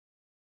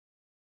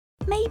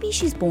maybe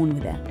she's born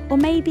with it. Or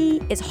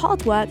maybe it's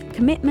hard work,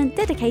 commitment,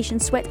 dedication,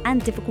 sweat,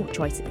 and difficult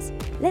choices.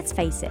 Let's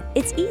face it,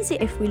 it's easier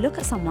if we look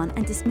at someone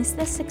and dismiss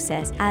their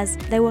success as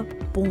they were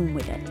born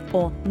with it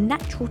or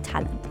natural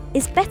talent.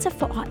 It's better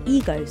for our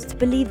egos to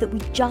believe that we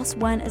just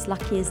weren't as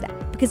lucky as them.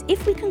 Because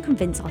if we can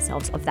convince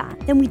ourselves of that,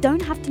 then we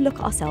don't have to look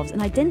at ourselves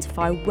and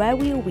identify where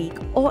we are weak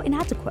or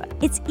inadequate.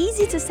 It's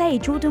easy to say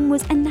Jordan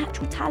was a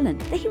natural talent,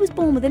 that he was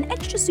born with an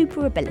extra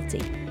super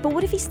ability. But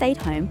what if he stayed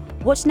home,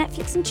 watched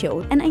Netflix and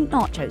chilled, and ate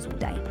nachos all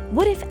day?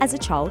 What if, as a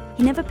child,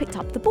 he never picked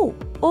up the ball?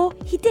 Or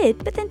he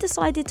did, but then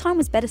decided time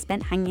was better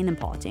spent hanging and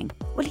partying?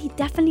 Well, he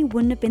definitely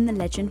wouldn't have been the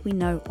legend we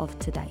know of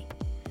today.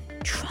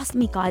 Trust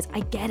me guys,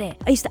 I get it.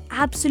 I used to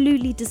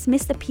absolutely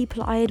dismiss the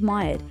people I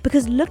admired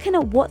because looking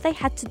at what they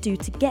had to do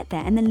to get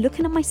there and then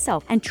looking at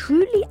myself and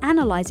truly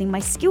analysing my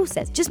skill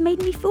sets just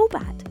made me feel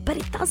bad. But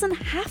it doesn't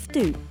have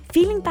to.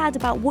 Feeling bad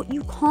about what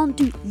you can't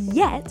do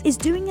yet is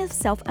doing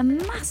yourself a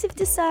massive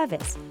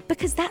disservice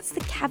because that's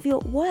the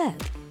caveat word,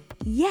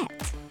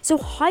 yet. So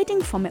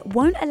hiding from it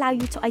won't allow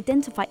you to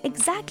identify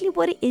exactly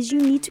what it is you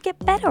need to get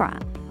better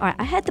at. Alright,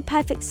 I heard the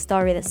perfect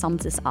story that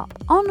sums this up.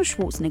 Arnold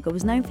Schwarzenegger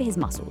was known for his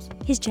muscles,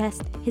 his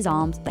chest, his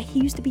arms, but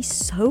he used to be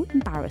so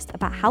embarrassed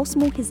about how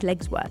small his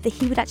legs were that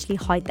he would actually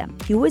hide them.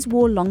 He always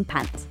wore long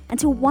pants,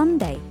 until one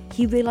day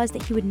he realised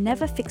that he would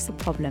never fix the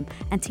problem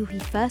until he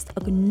first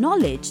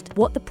acknowledged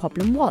what the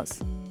problem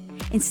was.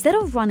 Instead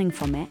of running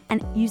from it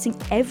and using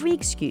every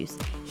excuse,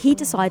 he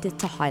decided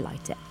to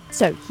highlight it.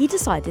 So he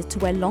decided to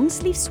wear long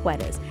sleeve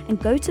sweaters and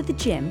go to the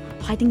gym,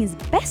 hiding his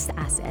best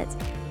assets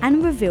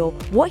and reveal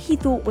what he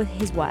thought were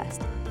his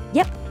worst.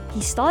 Yep,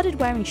 he started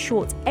wearing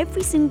shorts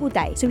every single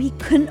day so he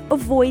couldn't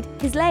avoid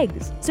his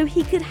legs, so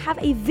he could have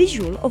a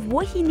visual of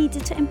what he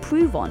needed to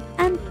improve on.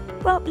 And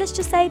well, let's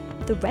just say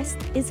the rest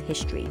is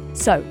history.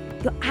 So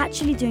you're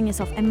actually doing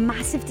yourself a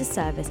massive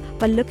disservice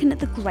by looking at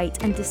the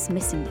great and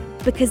dismissing them,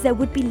 because there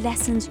would be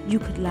lessons you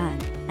could learn.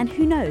 And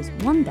who knows,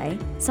 one day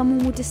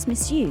someone will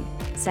dismiss you,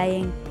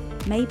 saying,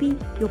 maybe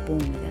you're born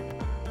with it.